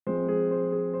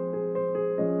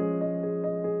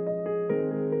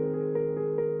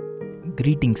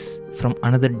Greetings from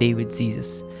another day with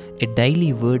Jesus, a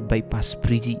daily word by Pastor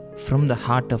Priji from the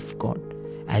heart of God.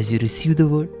 As you receive the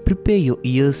word, prepare your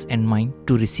ears and mind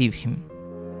to receive Him.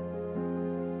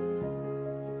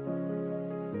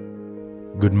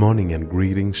 Good morning and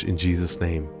greetings in Jesus'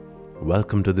 name.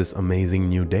 Welcome to this amazing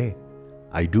new day.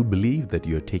 I do believe that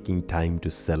you're taking time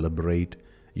to celebrate,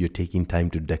 you're taking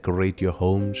time to decorate your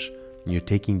homes, you're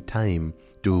taking time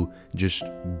to just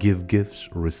give gifts,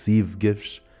 receive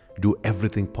gifts, do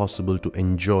everything possible to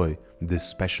enjoy this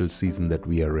special season that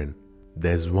we are in.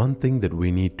 There's one thing that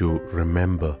we need to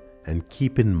remember and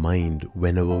keep in mind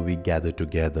whenever we gather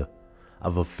together.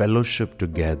 Our fellowship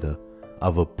together,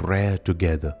 our prayer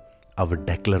together, our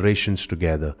declarations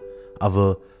together,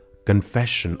 our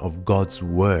confession of God's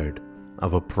word,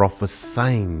 our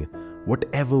prophesying,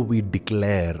 whatever we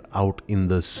declare out in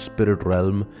the spirit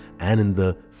realm and in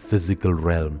the physical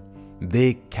realm,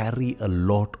 they carry a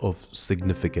lot of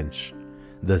significance.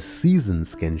 The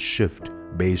seasons can shift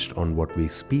based on what we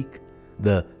speak.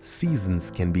 The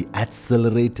seasons can be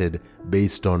accelerated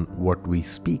based on what we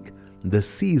speak. The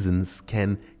seasons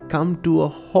can come to a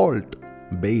halt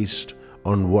based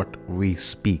on what we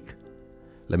speak.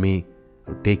 Let me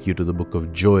take you to the book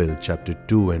of Joel, chapter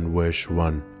 2 and verse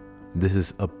 1. This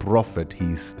is a prophet.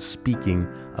 He's speaking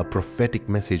a prophetic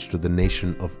message to the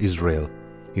nation of Israel.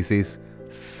 He says,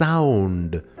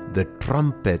 "Sound the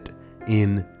trumpet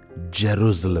in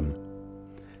Jerusalem.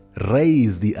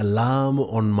 Raise the alarm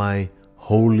on my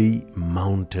holy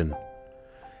mountain.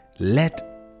 Let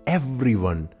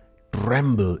everyone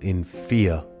tremble in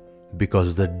fear,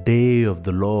 because the day of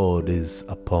the Lord is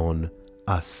upon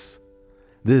us."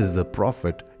 This is the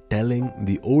prophet telling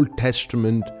the Old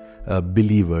Testament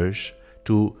believers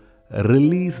to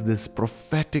release this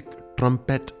prophetic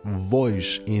trumpet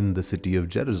voice in the city of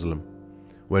Jerusalem.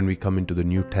 When we come into the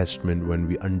New Testament, when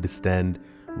we understand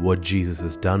what Jesus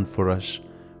has done for us,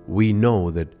 we know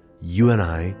that you and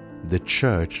I, the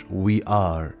church, we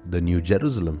are the New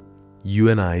Jerusalem. You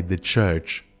and I, the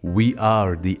church, we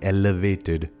are the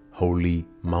elevated holy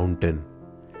mountain.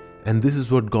 And this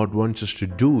is what God wants us to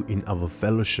do in our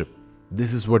fellowship.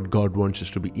 This is what God wants us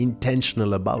to be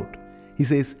intentional about. He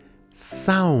says,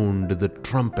 sound the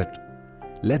trumpet.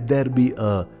 Let there be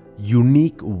a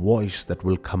unique voice that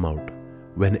will come out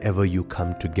whenever you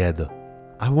come together.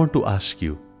 I want to ask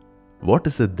you, what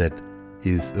is it that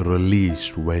is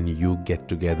released when you get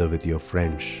together with your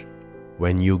friends?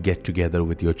 When you get together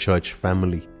with your church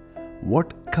family?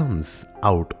 What comes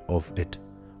out of it?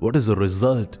 What is the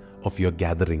result of your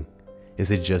gathering? Is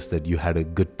it just that you had a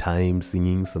good time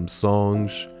singing some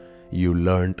songs? You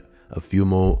learned a few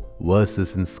more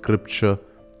verses in scripture?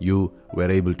 You were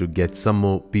able to get some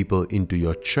more people into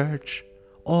your church?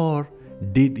 Or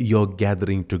did your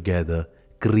gathering together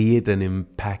create an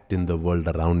impact in the world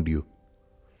around you?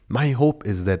 My hope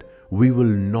is that we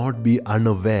will not be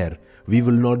unaware, we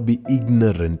will not be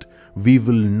ignorant, we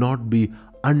will not be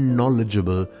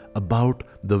unknowledgeable about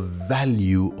the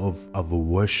value of our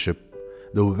worship,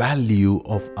 the value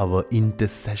of our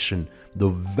intercession, the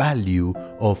value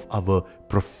of our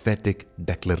prophetic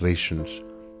declarations.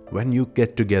 When you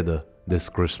get together this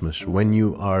Christmas, when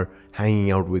you are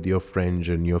hanging out with your friends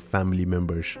and your family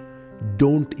members,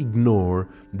 don't ignore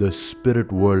the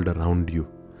spirit world around you.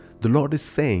 The Lord is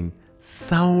saying,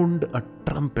 sound a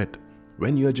trumpet.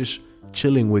 When you're just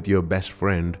chilling with your best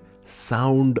friend,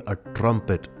 sound a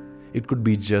trumpet. It could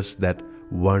be just that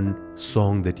one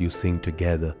song that you sing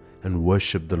together and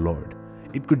worship the Lord.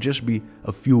 It could just be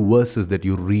a few verses that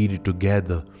you read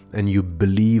together and you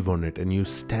believe on it and you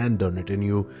stand on it and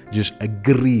you just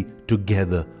agree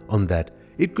together on that.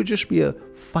 It could just be a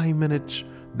 5 minutes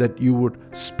that you would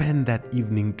spend that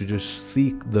evening to just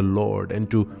seek the Lord and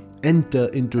to enter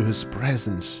into His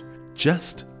presence.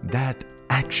 Just that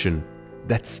action,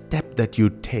 that step that you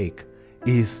take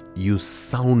is you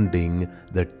sounding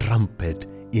the trumpet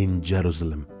in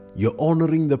Jerusalem. You're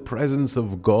honoring the presence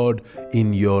of God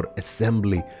in your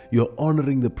assembly. You're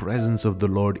honoring the presence of the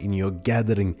Lord in your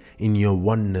gathering, in your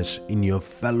oneness, in your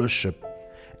fellowship.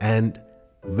 And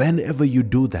whenever you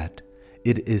do that,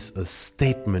 it is a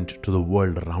statement to the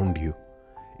world around you.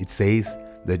 It says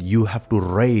that you have to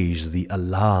raise the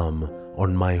alarm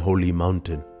on my holy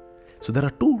mountain. So there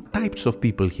are two types of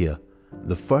people here.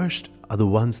 The first are the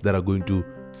ones that are going to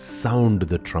sound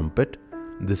the trumpet.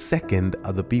 The second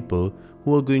are the people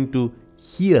who are going to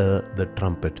hear the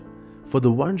trumpet. For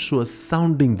the ones who are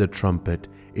sounding the trumpet,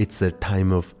 it's a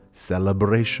time of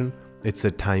celebration, it's a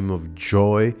time of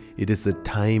joy, it is a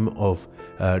time of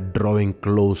drawing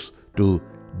close to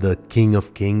the King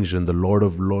of Kings and the Lord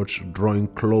of Lords drawing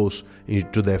close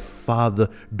to their Father,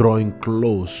 drawing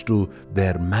close to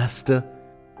their Master,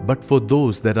 but for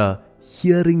those that are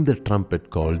hearing the trumpet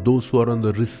call, those who are on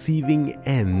the receiving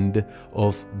end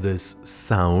of this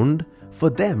sound, for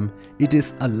them it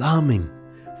is alarming.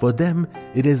 For them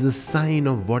it is a sign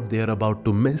of what they are about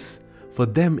to miss. For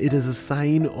them it is a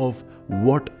sign of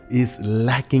what is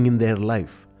lacking in their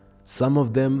life. Some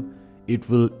of them it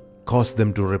will cause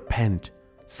them to repent.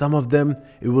 Some of them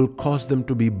it will cause them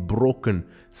to be broken.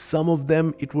 Some of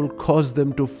them it will cause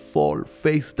them to fall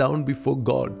face down before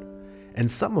God. And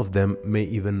some of them may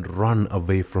even run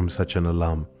away from such an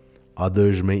alarm.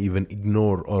 Others may even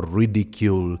ignore or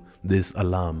ridicule this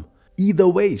alarm. Either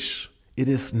way, it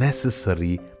is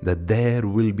necessary that there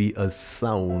will be a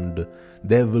sound,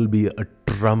 there will be a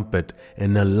trumpet,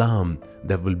 an alarm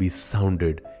that will be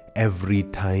sounded every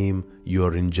time you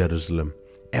are in Jerusalem,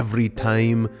 every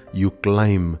time you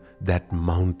climb that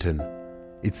mountain.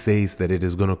 It says that it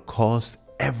is going to cause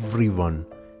everyone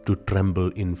to tremble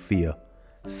in fear.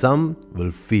 Some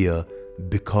will fear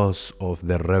because of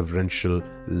their reverential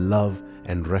love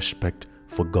and respect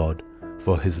for God,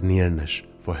 for His nearness,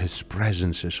 for His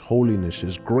presence, His holiness,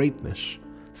 His greatness.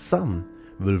 Some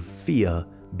will fear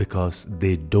because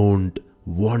they don't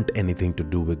want anything to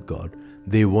do with God.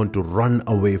 They want to run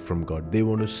away from God. They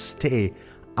want to stay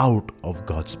out of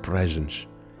God's presence.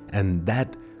 And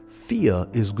that fear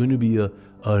is going to be a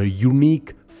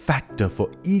unique factor for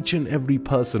each and every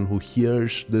person who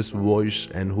hears this voice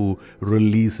and who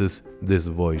releases this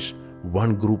voice.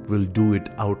 One group will do it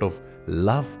out of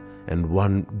love, and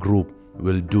one group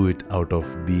will do it out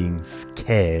of being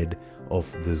scared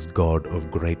of this God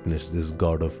of greatness, this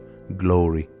God of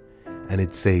glory. And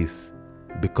it says,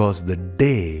 because the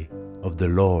day of the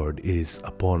Lord is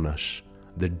upon us,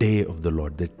 the day of the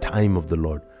Lord, the time of the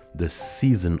Lord, the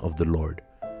season of the Lord.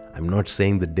 I'm not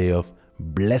saying the day of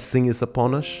blessing is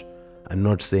upon us. I'm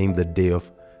not saying the day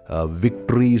of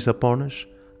victory is upon us.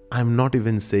 I'm not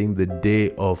even saying the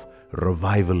day of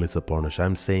revival is upon us.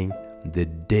 I'm saying the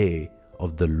day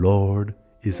of the Lord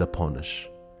is upon us.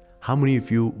 How many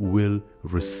of you will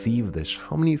receive this?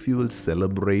 How many of you will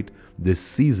celebrate this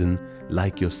season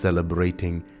like you're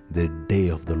celebrating the day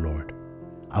of the Lord?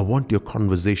 I want your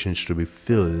conversations to be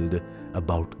filled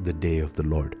about the day of the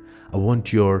Lord. I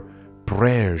want your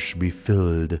prayers be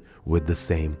filled with the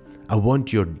same. I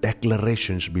want your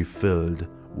declarations be filled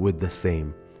with the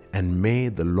same. And may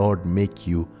the Lord make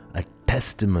you a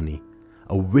testimony,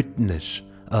 a witness,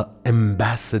 an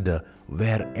ambassador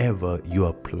wherever you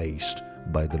are placed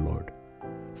by the Lord.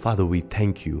 Father, we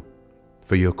thank you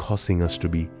for your causing us to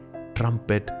be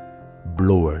trumpet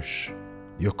blowers.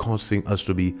 You're causing us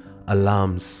to be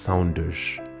alarm sounders.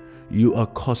 You are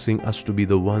causing us to be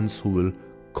the ones who will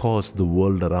cause the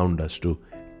world around us to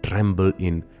tremble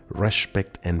in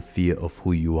respect and fear of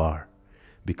who you are,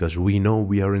 because we know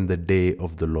we are in the day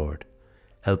of the Lord.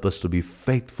 Help us to be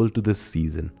faithful to this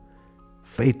season,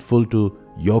 faithful to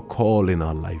your call in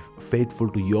our life, faithful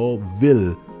to your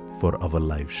will for our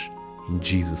lives. In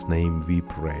Jesus' name we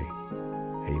pray.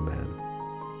 Amen.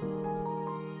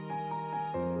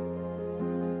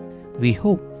 We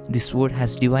hope this word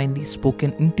has divinely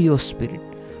spoken into your spirit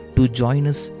to join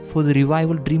us for the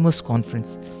Revival Dreamers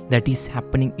Conference that is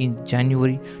happening in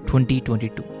January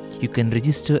 2022. You can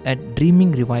register at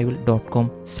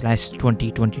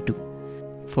dreamingrevival.com/2022.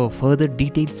 For further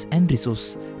details and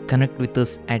resource, connect with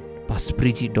us at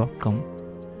pastorpriji.com.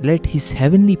 Let His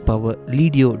heavenly power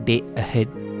lead your day ahead